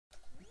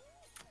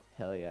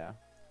Hell yeah.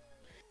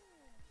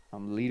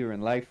 I'm leader in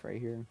life right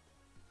here.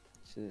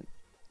 Shit.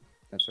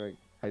 That's right.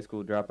 High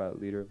school dropout,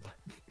 leader of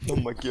life. Oh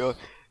my god.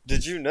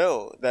 Did you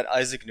know that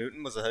Isaac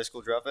Newton was a high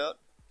school dropout?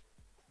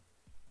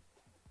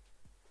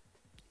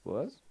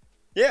 Was?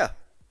 Yeah.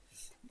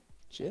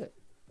 Shit.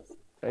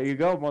 There you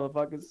go,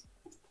 motherfuckers.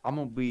 I'm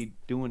gonna be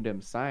doing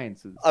them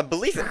sciences. I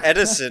believe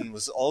Edison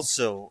was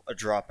also a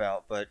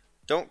dropout, but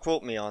don't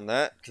quote me on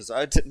that, because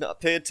I did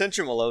not pay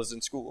attention while I was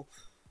in school.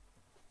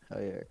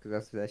 Hell yeah,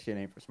 because that shit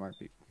ain't for smart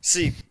people.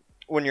 See,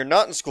 when you're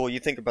not in school, you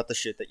think about the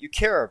shit that you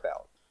care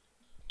about.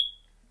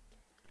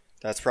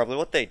 That's probably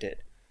what they did.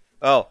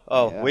 Oh,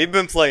 Yeah. we've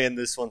been playing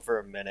this one for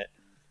a minute.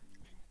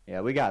 Yeah,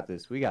 we got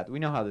this. We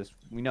know how this.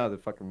 We know the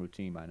fucking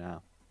routine by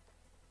now.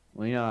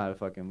 We know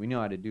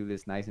how to do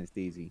this nice and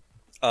steezy.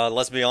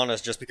 Let's be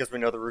honest, just because we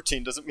know the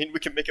routine doesn't mean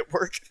we can make it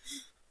work.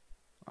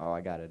 Oh,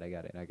 I got it.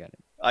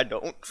 I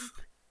don't.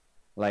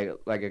 Like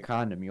a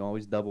condom, you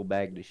always double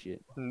bag the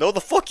shit. No,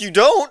 the fuck you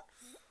don't!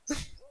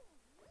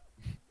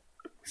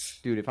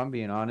 Dude, if I'm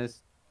being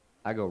honest,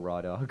 I go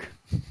raw dog.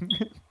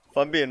 If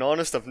I'm being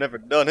honest, I've never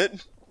done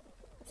it.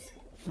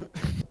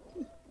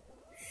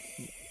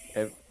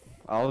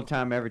 All the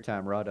time, every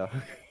time, raw dog.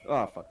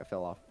 Oh fuck, I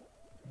fell off.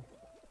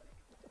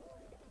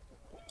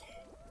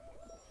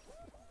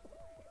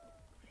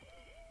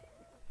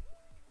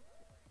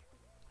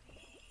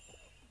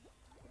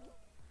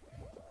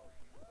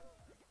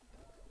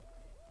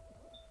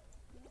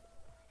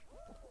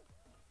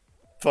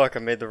 Fuck, I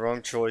made the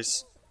wrong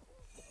choice.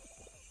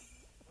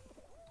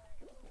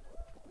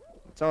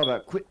 It's all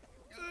about quit.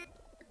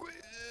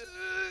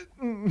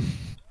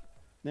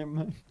 Never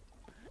mind.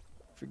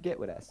 Forget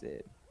what I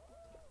said.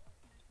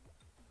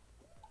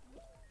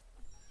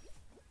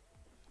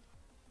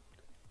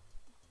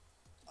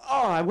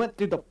 Oh, I went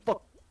through the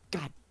fuck.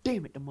 God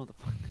damn it, the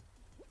motherfucker.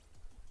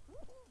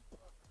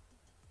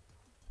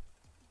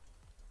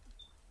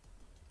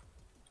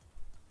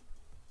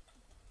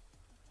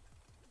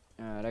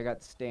 Alright, I got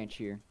the stanch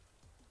here.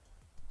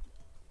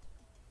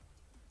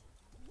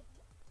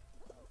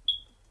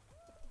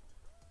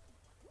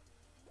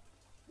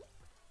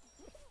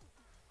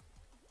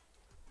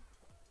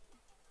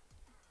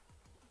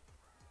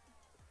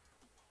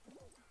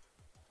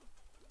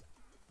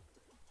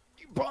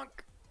 You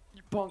punk!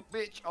 You punk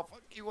bitch! I'll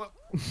fuck you up!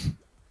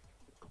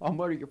 I'll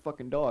murder your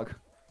fucking dog.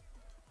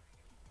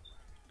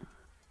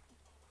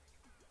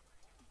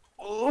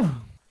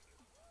 Oh!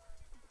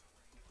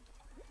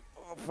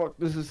 Oh fuck,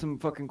 this is some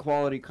fucking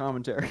quality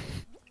commentary.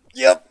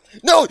 Yep!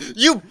 No,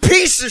 you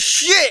piece of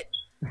shit!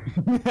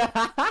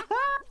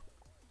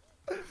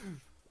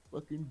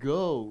 Fucking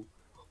go.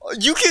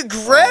 You can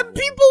grab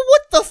people?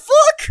 What the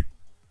fuck?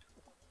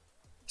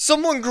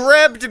 Someone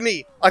grabbed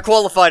me! I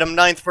qualified, I'm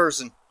 9th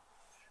person.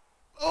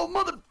 Oh,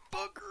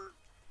 motherfucker!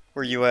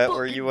 Where you at?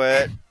 Where you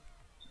at?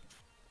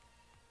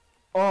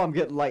 Oh, I'm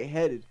getting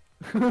lightheaded.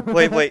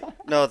 Wait.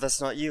 No,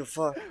 that's not you.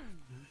 Fuck.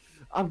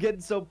 I'm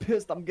getting so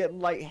pissed, I'm getting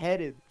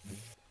lightheaded.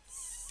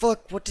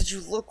 Fuck, what did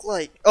you look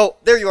like? Oh,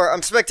 there you are.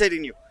 I'm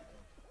spectating you.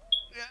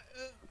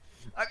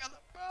 I got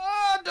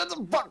that's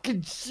a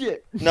fucking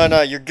shit.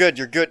 No, you're good.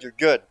 You're good.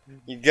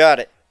 You got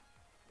it.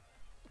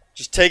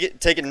 Just take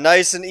it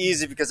nice and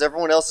easy because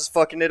everyone else is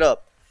fucking it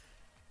up.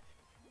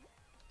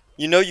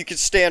 You know you can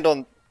stand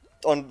on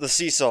the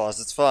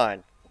seesaws. It's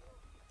fine.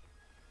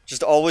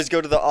 Just always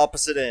go to the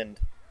opposite end.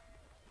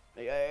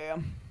 Yeah.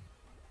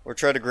 Or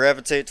try to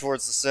gravitate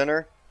towards the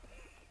center.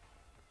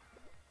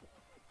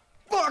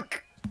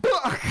 Fuck!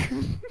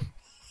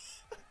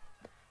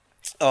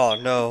 Oh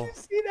no. Did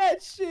you see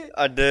that shit?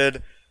 I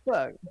did.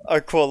 Fuck. I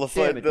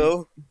qualified Damn it,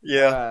 though.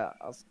 Yeah. Alright,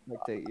 I'll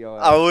spectate your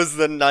I was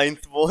the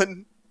 9th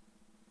one.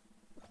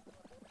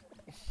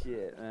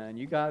 Shit, man.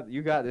 You got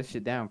this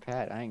shit down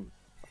pat. I ain't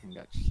fucking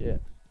got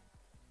shit.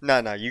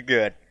 No, you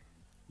good.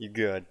 You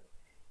good.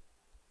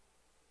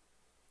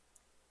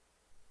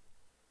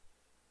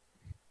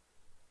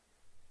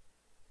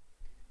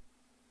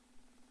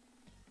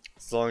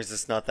 As long as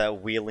it's not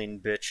that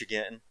wheeling bitch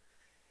again.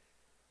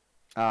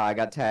 I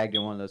got tagged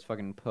in one of those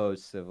fucking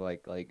posts of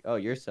like, oh,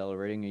 you're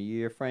celebrating a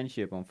year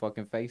friendship on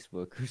fucking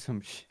Facebook or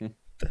some shit.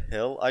 The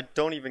hell? I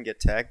don't even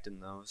get tagged in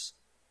those.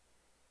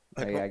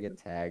 I get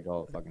tagged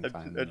all the fucking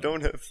time. I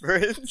don't have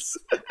friends.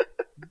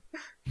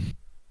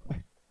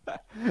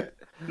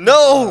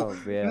 No! Oh,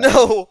 man.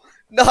 No!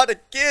 Not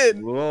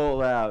again!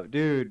 Roll out,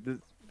 dude. This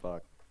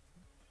fuck.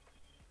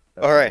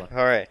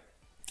 Alright.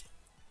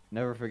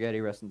 Never forget he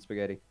rests in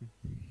spaghetti.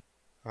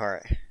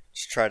 Alright.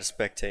 Just try to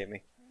spectate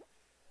me.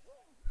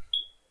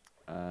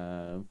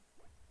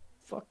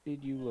 Fuck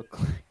did you look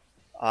like?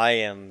 I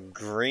am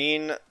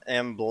green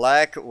and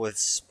black with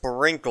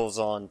sprinkles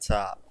on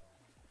top.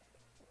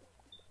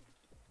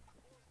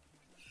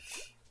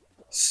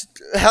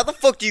 How the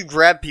fuck do you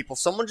grab people?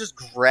 Someone just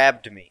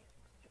grabbed me.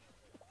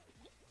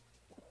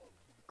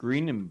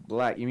 Green and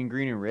black. You mean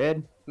green and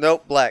red?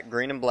 Nope, black.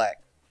 Green and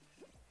black.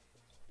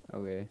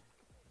 Okay.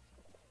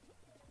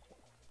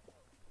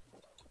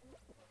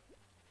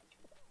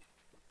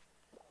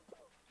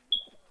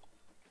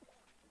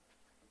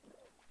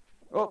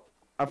 Oh,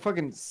 I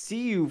fucking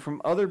see you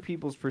from other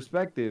people's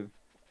perspective,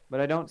 but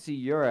I don't see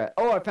your ass.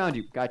 Oh, I found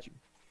you. Got you.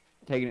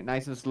 Taking it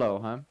nice and slow,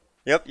 huh?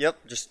 Yep, yep.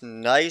 Just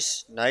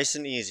nice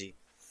and easy.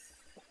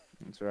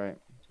 That's right.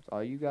 That's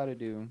all you gotta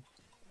do.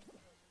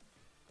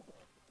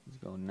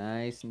 Just go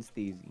nice and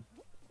steezy.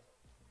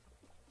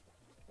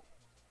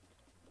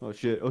 Oh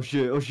shit, oh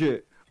shit, oh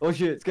shit. Oh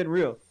shit, it's getting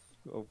real.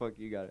 Oh fuck,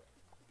 you got it.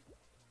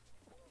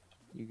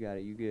 You got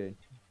it, you good.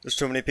 There's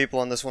too many people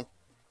on this one.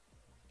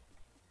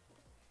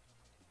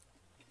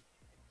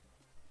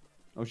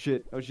 Oh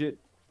shit, oh shit.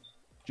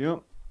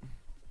 Jump.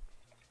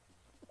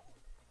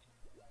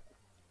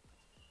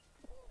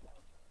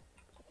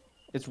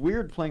 It's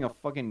weird playing a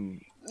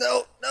fucking...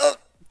 No, no.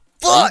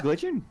 Are Fuck! you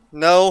glitching?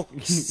 No.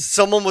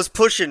 Someone was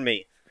pushing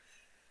me.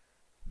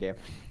 Damn.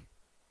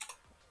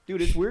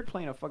 Dude, it's weird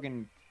playing a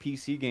fucking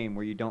PC game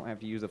where you don't have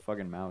to use a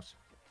fucking mouse.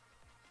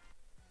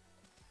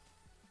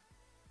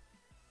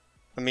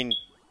 I mean,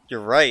 you're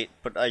right,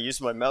 but I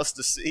use my mouse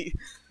to see.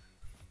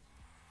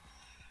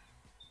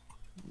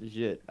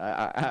 Shit,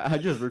 I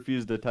just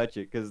refuse to touch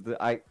it because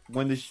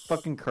when the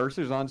fucking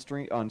cursor's on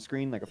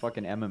screen like a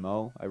fucking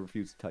MMO, I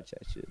refuse to touch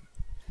that shit.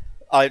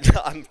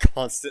 I'm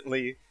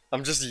constantly.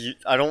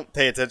 I don't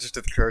pay attention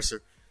to the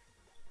cursor.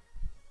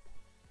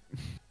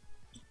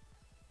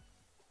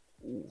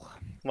 Ooh. Oh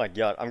my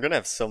god, I'm gonna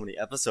have so many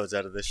episodes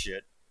out of this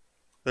shit.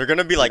 They're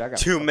gonna be Dude, I like got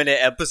 2-minute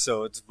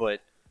episodes,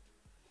 but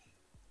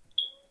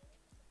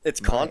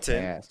it's My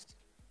content. ass.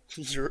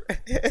 Your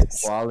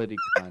ass. Quality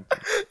content.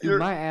 Dude, Your-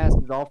 my ass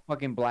is all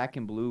fucking black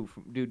and blue.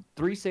 Dude,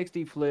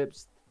 360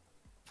 flips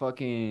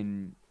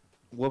fucking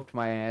whooped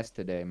my ass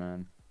today,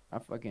 man. I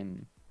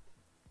fucking...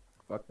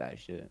 Fuck that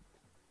shit.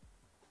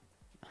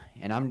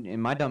 And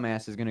my dumb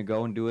ass is gonna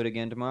go and do it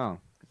again tomorrow.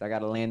 Because I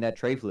gotta land that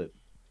tray flip.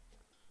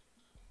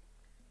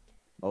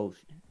 Oh,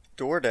 shit.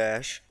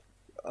 DoorDash.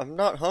 I'm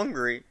not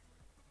hungry.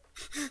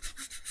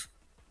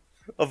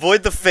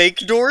 Avoid the fake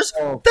doors?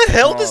 Oh, The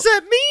hell does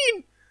fuck. that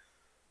mean?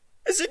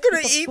 Is it gonna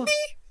What the eat fuck? me?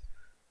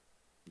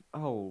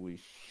 Holy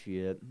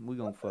shit. We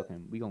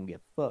gonna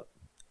get fucked.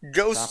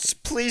 Ghosts,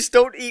 please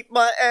don't eat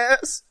my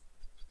ass.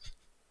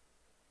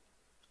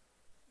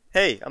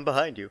 Hey, I'm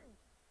behind you.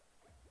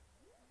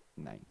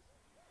 Nice.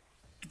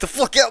 Get the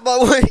fuck out my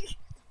way.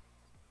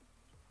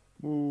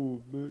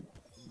 Move, bitch.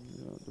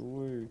 Get out the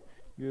way.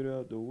 Get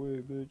out the way,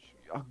 bitch.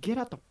 Oh, get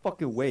out the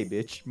fucking way,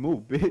 bitch.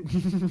 Move,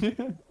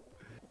 bitch.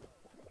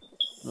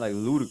 Like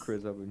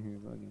ludicrous up in here,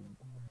 fucking.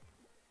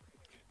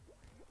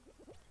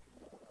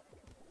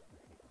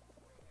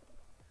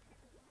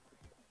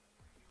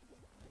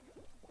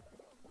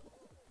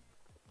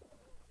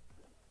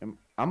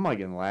 I'm like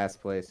in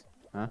last place,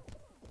 huh?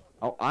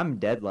 Oh, I'm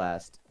dead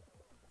last.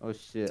 Oh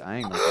shit, I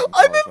ain't gonna fucking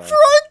I'm in qualify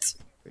front.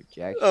 for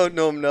jack Oh shit.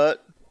 no, I'm not.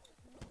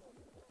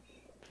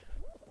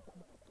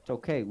 It's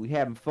okay. We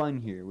having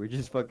fun here. We're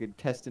just fucking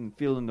testing,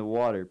 feeling the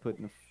water,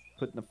 putting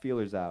the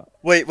feelers out.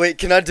 Wait,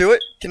 can I do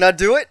it? Can I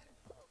do it?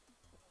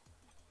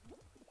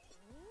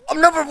 I'm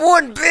number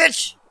 1,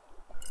 bitch!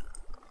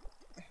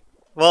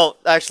 Well,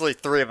 actually,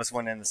 3 of us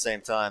went in the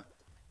same time.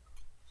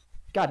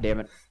 God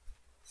damn it.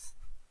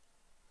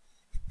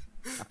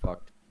 I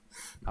fucked.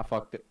 I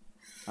fucked it.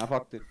 I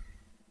fucked it.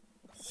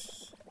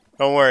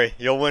 Don't worry,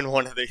 you'll win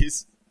one of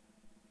these.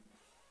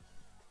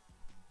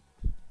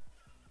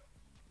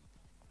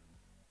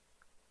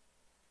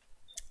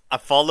 I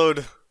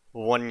followed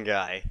one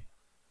guy.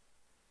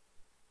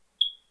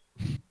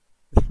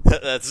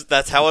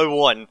 That's how I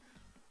won.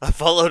 I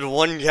followed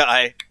one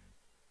guy.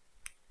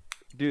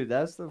 Dude,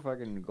 that's the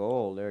fucking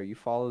goal there. You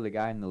follow the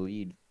guy in the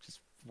lead.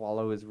 Just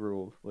follow his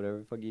rules. Whatever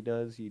the fuck he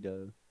does, he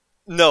does.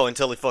 No,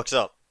 until he fucks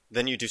up.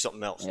 Then you do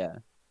something else. Yeah.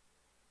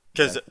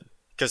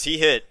 Because he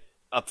hit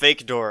a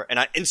fake door, and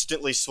I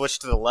instantly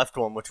switched to the left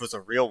one, which was a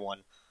real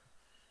one.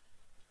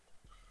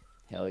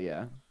 Hell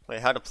yeah. Wait,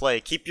 how to play.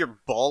 Keep your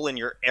ball in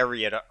your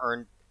area to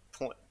earn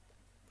point.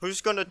 Who's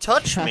gonna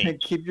touch me?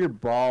 Keep your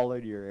ball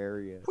in your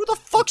area. Who the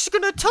fuck's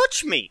gonna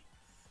touch me?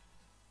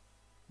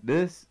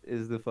 This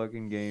is the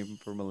fucking game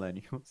for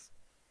millennials.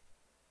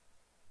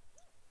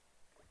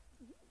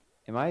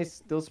 Am I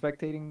still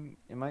spectating?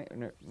 Am I?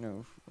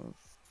 No.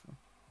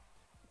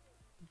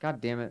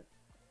 God damn it.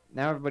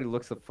 Now everybody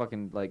looks a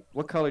fucking like.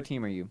 What color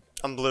team are you?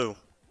 I'm blue.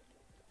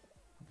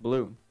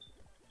 Blue.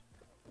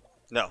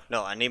 No,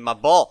 I need my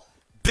ball.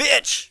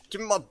 Bitch!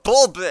 Give me my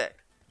ball back!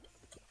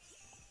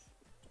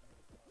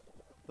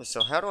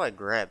 So how do I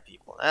grab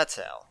people? That's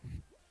how.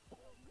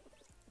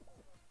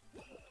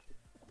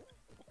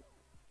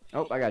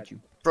 Oh, I got you.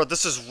 Bro,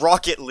 this is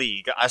Rocket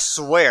League, I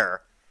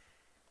swear.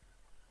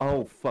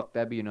 Oh, fuck.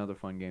 That'd be another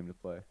fun game to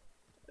play.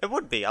 It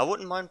would be. I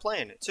wouldn't mind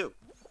playing it, too.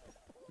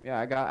 Yeah,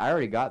 I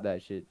already got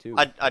that shit, too.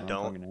 I I'm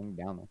don't. fucking- I'm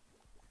down there.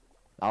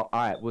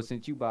 Alright, well,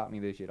 since you bought me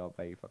this shit, I'll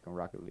buy you fucking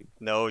Rocket League.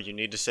 No, you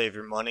need to save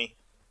your money.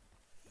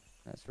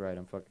 That's right,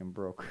 I'm fucking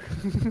broke.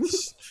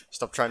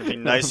 Stop trying to be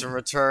nice in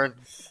return.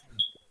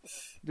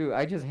 Dude,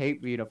 I just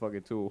hate being a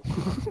fucking tool.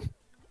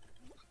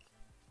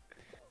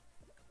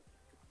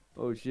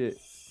 Oh shit.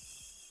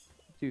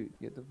 Dude,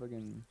 get the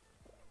fucking...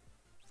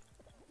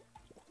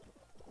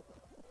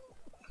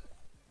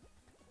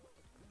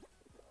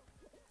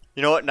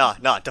 You know what?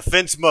 Nah.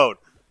 Defense mode.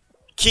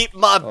 Keep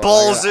my Oh,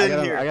 balls I in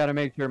gotta, here. I gotta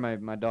make sure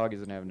my dog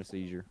isn't having a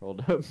seizure.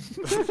 Hold up.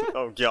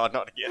 Oh god,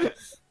 not again.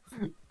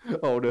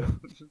 Hold up.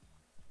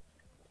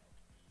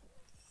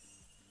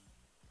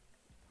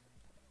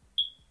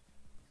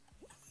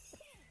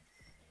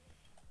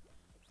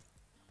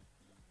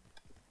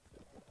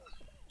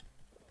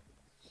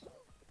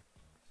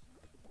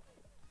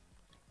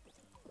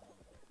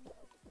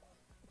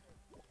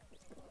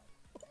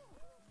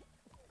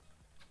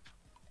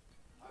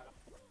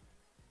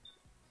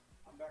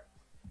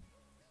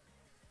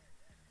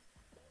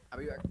 I'll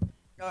be back.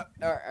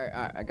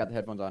 Alright, I got the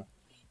headphones on.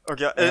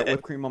 Okay, I got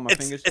whipped cream on my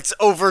fingers. it's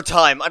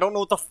overtime. I don't know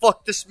what the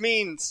fuck this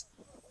means.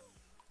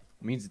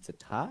 Means it's a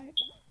tie?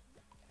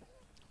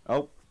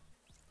 Oh.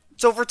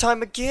 It's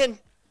overtime again.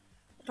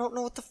 I don't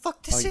know what the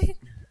fuck this is.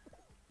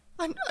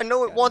 I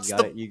know it wants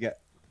the. You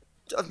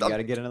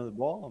gotta get another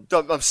ball.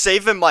 I'm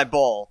saving my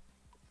ball.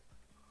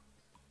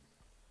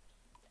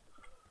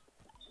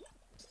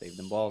 Save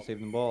them balls,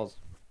 save them balls.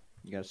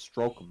 You gotta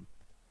stroke them.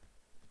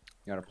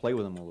 You gotta play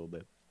with them a little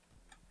bit.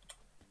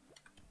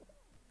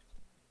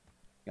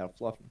 You gotta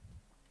fluff them.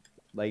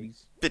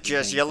 Ladies. Bitch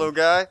ass yellow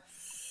guy.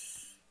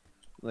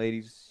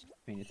 Ladies,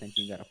 paying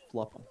attention, you gotta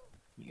fluff them.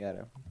 You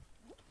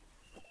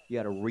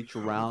gotta reach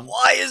around.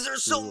 Why is there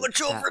so to much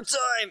tap.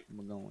 overtime?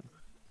 We're going.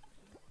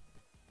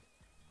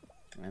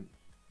 Right.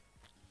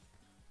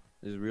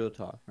 This is real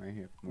talk right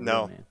here. from a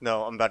real man.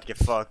 No, I'm about to get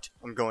fucked.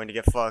 I'm going to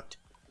get fucked.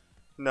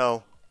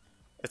 No.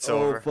 It's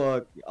over.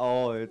 Fuck.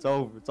 Oh, it's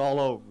over. It's all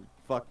over.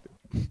 Fuck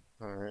it.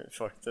 Alright,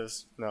 fuck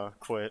this. No,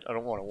 quit. I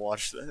don't want to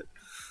watch that.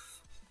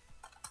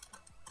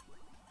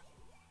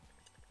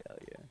 Hell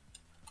yeah.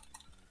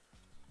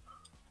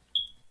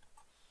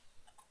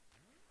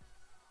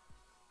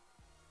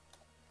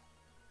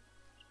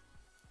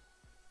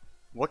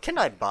 What can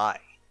I buy?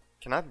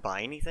 Can I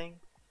buy anything?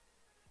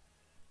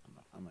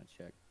 I'm gonna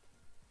check.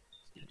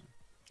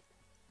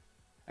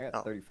 I got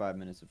Oh. 35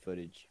 minutes of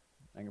footage.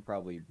 I can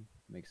probably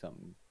make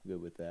something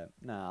good with that.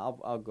 Nah,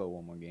 I'll go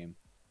one more game.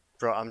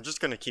 Bro, I'm just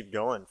gonna keep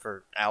going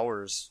for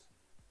hours.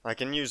 I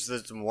can use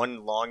this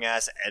one long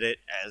ass edit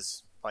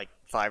as like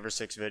 5 or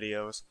 6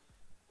 videos.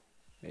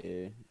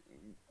 Yeah.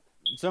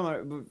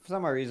 For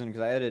some reason,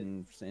 because I edit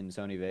in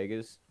Sony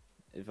Vegas,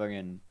 it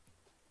fucking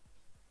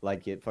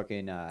it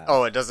fucking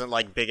Oh, it doesn't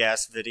like big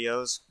ass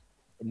videos?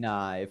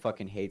 nah, it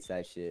fucking hates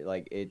that shit.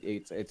 Like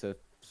it's a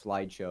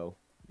slideshow,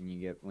 and you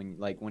get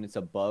when it's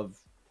above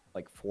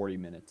like 40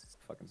 minutes, it's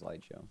a fucking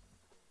slideshow.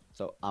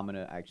 So I'm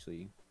gonna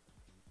actually.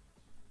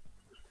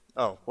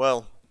 Oh,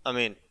 well, I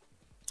mean,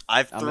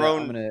 I'm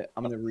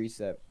gonna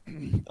reset.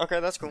 Okay,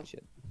 that's cool.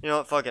 Shit. You know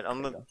what? Fuck it.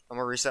 I'm There you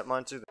gonna reset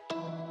mine too.